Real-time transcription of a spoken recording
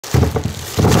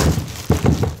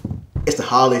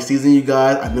holiday season, you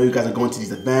guys. I know you guys are going to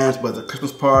these events, whether it's a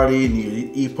Christmas party, New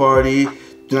Year's Eve party.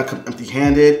 Do not come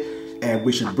empty-handed. And what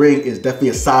we should bring is definitely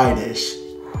a side dish.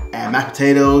 And mashed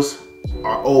potatoes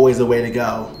are always the way to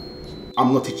go.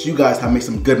 I'm gonna teach you guys how to make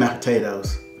some good mashed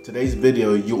potatoes. For today's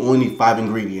video, you only need 5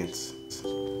 ingredients.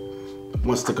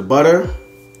 1 stick of butter,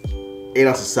 8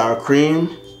 ounces of sour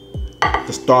cream,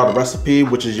 the star of the recipe,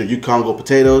 which is your Yukon Gold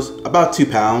potatoes, about 2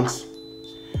 pounds.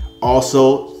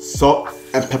 Also, salt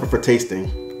and pepper for tasting.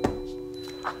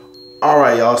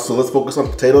 Alright y'all, so let's focus on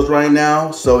potatoes right now.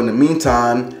 So in the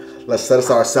meantime, let's set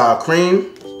aside our sour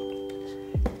cream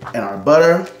and our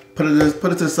butter. Put it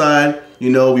to the side. You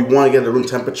know, we want to get it at room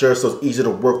temperature so it's easier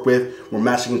to work with. We're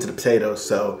mashing into the potatoes,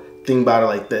 so think about it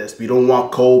like this. We don't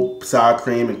want cold sour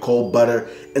cream and cold butter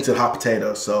into the hot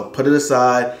potatoes. So put it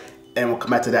aside and we'll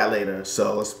come back to that later.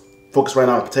 So let's focus right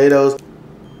now on potatoes.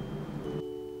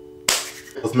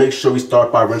 Let's make sure we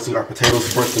start by rinsing our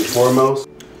potatoes first and foremost.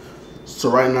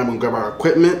 So right now I'm gonna grab our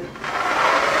equipment,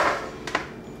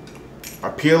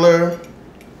 our peeler,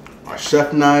 our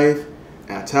chef knife,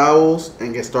 and our towels,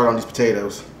 and get started on these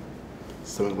potatoes.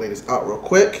 So I'm gonna lay this out real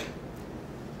quick.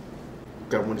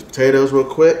 Grab one of these potatoes real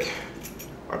quick,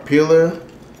 our peeler,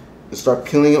 and start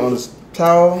peeling it on this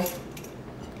towel.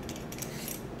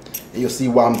 And you'll see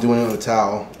why I'm doing it on the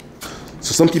towel.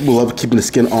 So some people love keeping the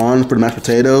skin on for the mashed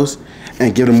potatoes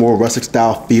and give it a more rustic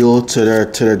style feel to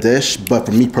their dish. But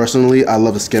for me personally, I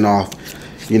love the skin off.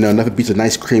 You know, nothing beats a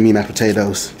nice creamy mashed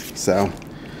potatoes. So,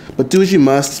 but do as you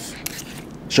must.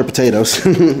 Sure, potatoes.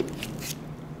 Now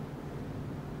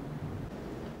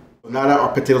that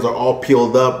our potatoes are all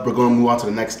peeled up, we're going to move on to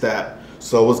the next step.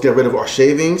 So let's get rid of our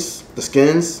shavings, the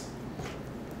skins.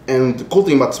 And the cool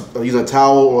thing about using a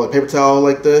towel or a paper towel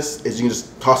like this is you can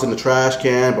just toss it in the trash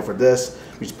can, but for this,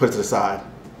 we just put it to the side.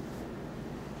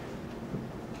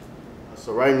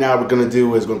 So right now what we're going to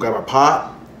do is we're going to grab our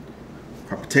pot,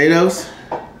 our potatoes.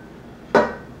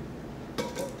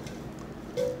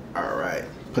 Alright,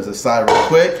 put it to the side real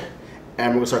quick. And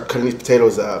we're gonna start cutting these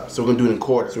potatoes up. So we're gonna do it in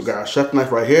quarters. So we got our chef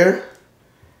knife right here.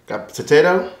 Got the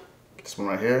potato, this one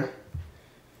right here.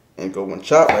 And go one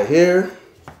chop right here.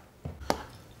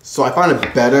 So I find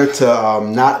it better to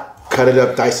not cut it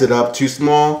up, dice it up too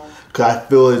small, because I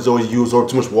feel as though you absorb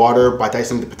too much water by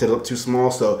dicing the potato up too small.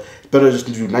 So it's better just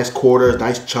to do nice quarters,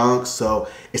 nice chunks, so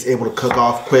it's able to cook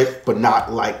off quick, but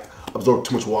not like absorb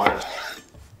too much water.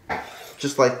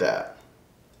 Just like that.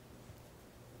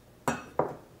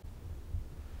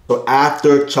 So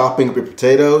after chopping up your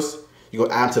potatoes, you go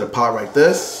add them to the pot like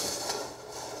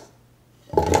this.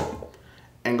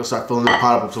 And go start filling the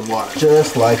pot up with some water.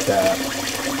 Just like that.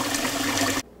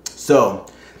 So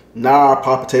now our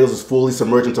pot potatoes is fully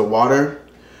submerged into water.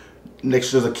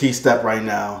 Next is a key step right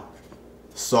now.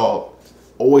 Salt.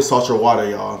 Always salt your water,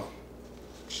 y'all.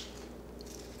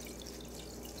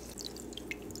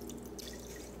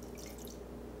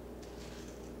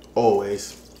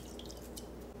 Always.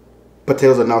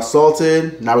 Potatoes are now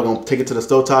salted. Now we're going to take it to the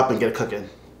stovetop and get it cooking.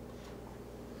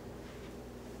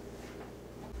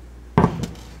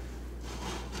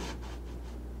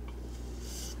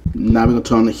 Now we're going to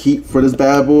turn on the heat for this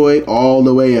bad boy all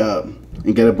the way up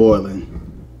and get it boiling.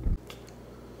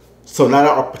 So now that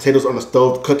our potatoes are on the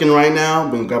stove cooking right now,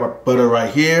 we're going to grab our butter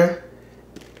right here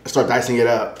and start dicing it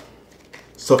up.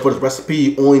 So for this recipe,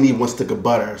 you only need 1 stick of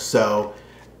butter. So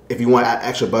if you want to add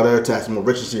extra butter to add some more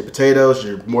richness to your potatoes,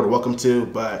 you're more than welcome to,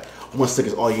 but 1 stick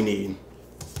is all you need.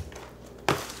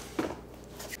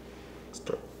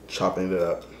 Start chopping it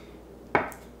up.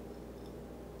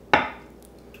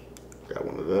 Got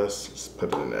one of this, just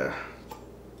put it in there.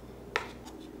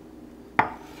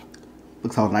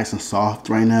 Looks how nice and soft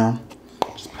right now.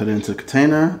 Just put it into the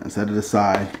container and set it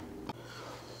aside.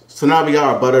 So now we got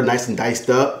our butter nice and diced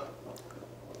up.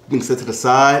 We can set it to the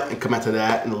side and come back to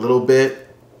that in a little bit.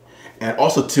 And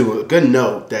also too, a good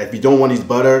note that if you don't want these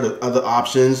butter, there's other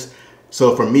options.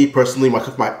 So for me personally, when I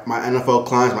cook my NFL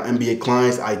clients, my NBA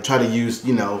clients, I try to use,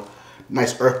 you know,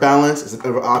 nice earth balance. It's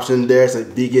another option there. It's a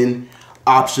vegan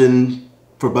option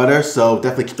for butter. So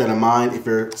definitely keep that in mind if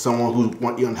you're someone who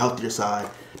wants you on the healthier side.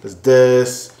 There's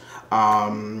this,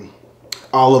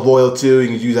 olive oil too, you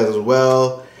can use that as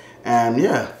well. And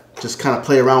yeah, just kind of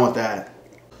play around with that.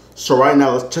 So right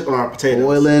now, let's check on our potatoes.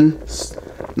 Boiling.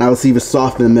 Now let's see if it's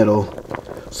soft in the middle.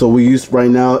 So we use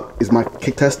right now is my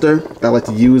kick tester that I like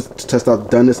to use to test out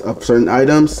the doneness of certain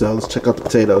items. So let's check out the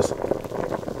potatoes.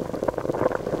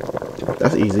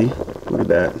 That's easy. Look at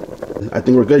that. I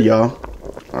think we're good, y'all.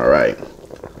 All right.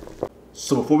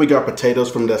 So before we get our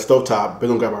potatoes from the stovetop, we're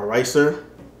gonna grab our ricer,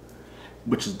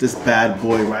 which is this bad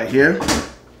boy right here.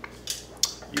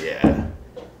 Yeah.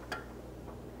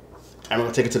 And we're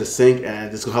gonna take it to the sink,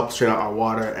 and this is gonna help strain out our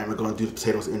water, and we're gonna do the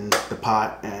potatoes in the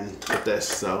pot and with this.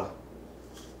 So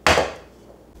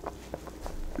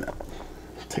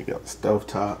take it out the stove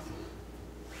top.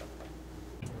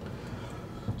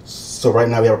 So right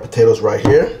now we have our potatoes right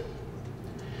here.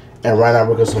 And right now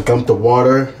we're going to dump the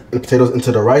water and the potatoes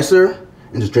into the ricer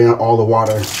and just drain out all the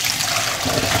water like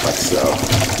so.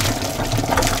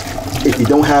 If you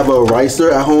don't have a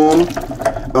ricer at home,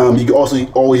 you can also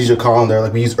always use your colander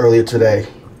like we used earlier today.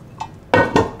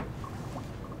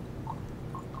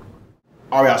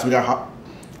 Alright, so we have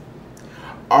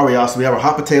our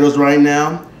hot potatoes right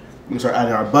now. We're gonna start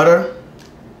adding our butter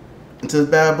into this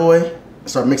bad boy and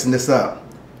start mixing this up.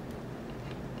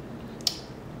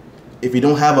 If you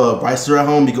don't have a ricer at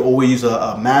home, you can always use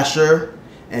a masher.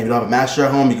 And if you don't have a masher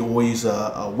at home, you can always use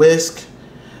a whisk,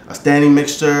 a standing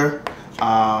mixture,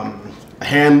 a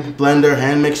hand blender,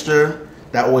 hand mixture.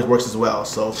 That always works as well.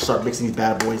 So start mixing these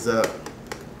bad boys up.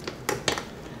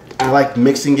 I like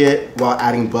mixing it while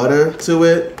adding butter to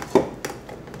it.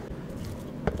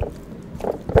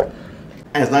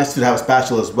 And it's nice to have a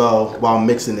spatula as well while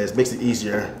mixing this. Makes it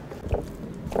easier.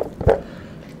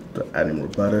 Adding more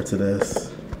butter to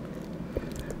this.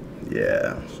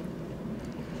 Yeah.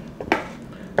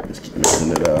 Just keep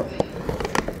mixing it up.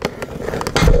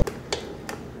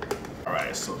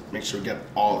 Alright, so make sure we get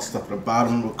all the stuff at the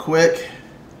bottom real quick.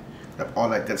 Got all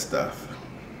that good stuff.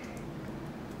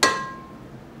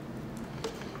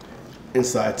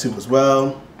 Inside too as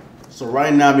well. So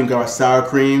right now we got our sour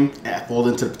cream and fold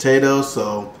into the potatoes.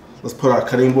 So let's put our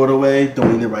cutting board away.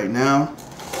 Don't need it right now.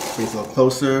 Bring it a little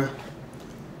closer.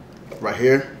 Right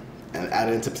here. And add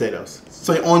it into potatoes.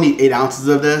 So you only need 8 ounces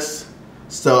of this.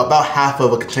 So about half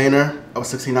of a container, of a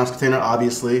 16-ounce container,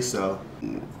 obviously. So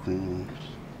I'm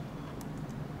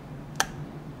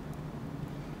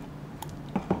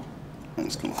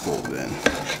just gonna fold it in.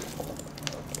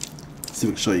 See if we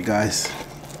can show you guys.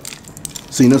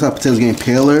 So you notice how potatoes getting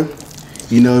paler.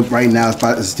 You know right now it's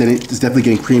definitely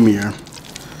getting creamier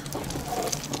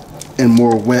and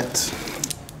more wet.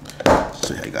 I'll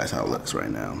show you guys how it looks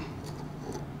right now.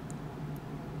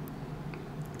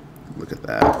 Look at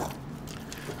that.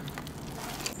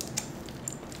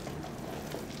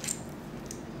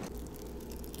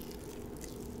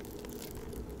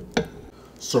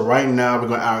 So right now we're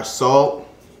gonna add our salt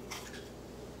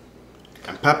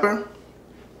and pepper.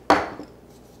 A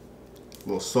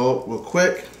little salt real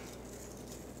quick.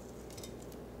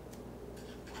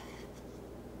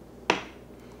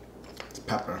 It's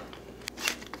pepper.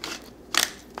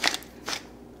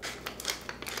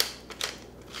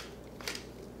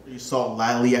 You salt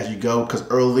lightly as you go because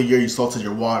earlier you salted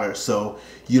your water, so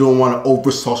you don't want to over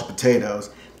salt your potatoes.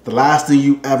 The last thing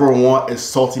you ever want is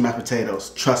salty mashed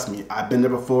potatoes. Trust me, I've been there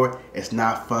before. It's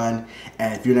not fun,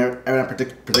 and if you're ever in a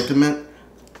predicament,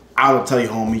 I will tell you,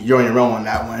 homie, you're on your own on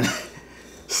that one.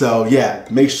 So yeah,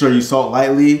 make sure you salt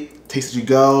lightly, taste as you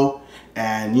go,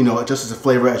 and you know, adjust the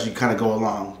flavor as you kind of go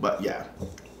along. But yeah.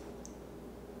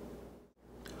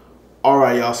 All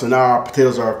right, y'all. So now our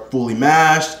potatoes are fully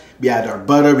mashed. We added our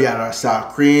butter, we added our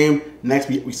sour cream. Next,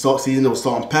 we seasoned it with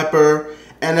salt and pepper.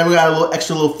 And then we got a little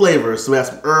extra flavor. So we have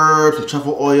some herbs, some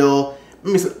truffle oil,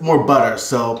 maybe some more butter.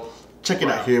 So check it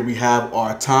out here. We have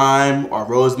our thyme, our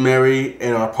rosemary,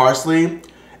 and our parsley.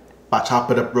 I'll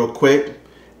chop it up real quick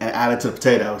and add it to the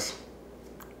potatoes.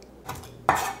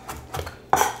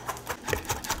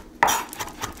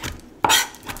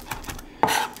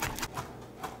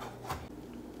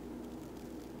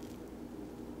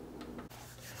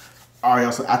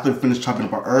 Alright, so after we finish chopping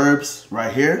up our herbs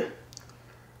right here,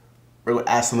 we're going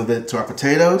to add some of it to our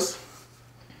potatoes.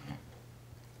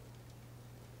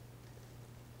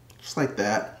 Just like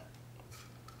that.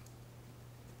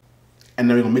 And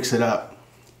then we're going to mix it up.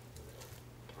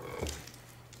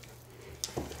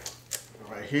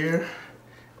 Right here.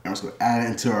 And we're just going to add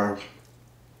it into our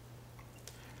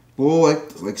bowl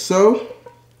like so.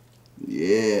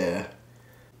 Yeah.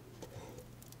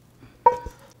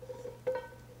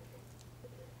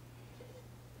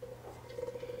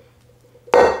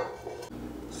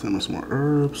 Some more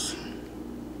herbs.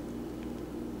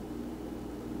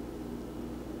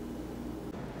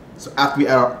 So after we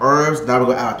add our herbs, now we're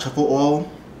gonna add our truffle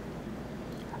oil.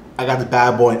 I got the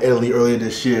bad boy in Italy earlier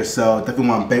this year, so definitely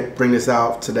want to bring this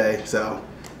out today. So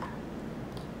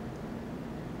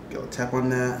get a little tap on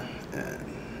that,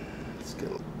 and let's get.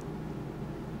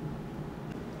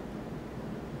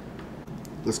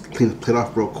 Let's clean the plate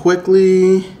off real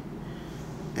quickly,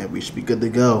 and we should be good to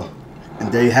go.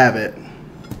 And there you have it.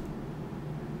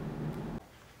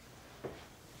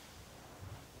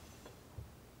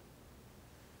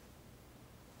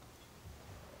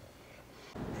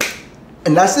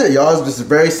 And that's it, y'all. It's just a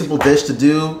very simple dish to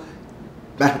do.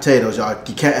 Mashed potatoes, y'all.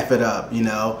 You can't F it up, you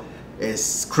know.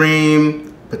 It's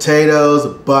cream, potatoes,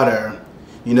 butter.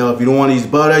 You know, if you don't want to use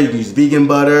butter, you can use vegan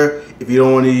butter. If you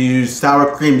don't want to use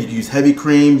sour cream, you can use heavy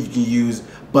cream. You can use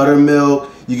buttermilk.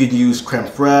 You can use creme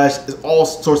fraiche. There's all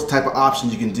sorts of type of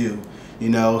options you can do, you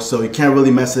know, so you can't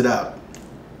really mess it up.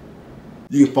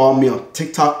 You can follow me on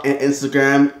TikTok and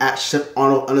Instagram at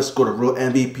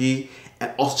ChefArnold_TheRealMVP,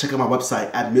 and also check out my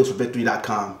website at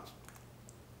mealsforvictory.com.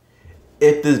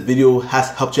 If this video has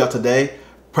helped you out today,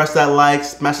 press that like,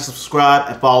 smash the subscribe,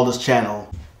 and follow this channel.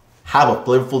 Have a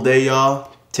flavorful day,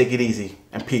 y'all. Take it easy,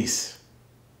 and peace.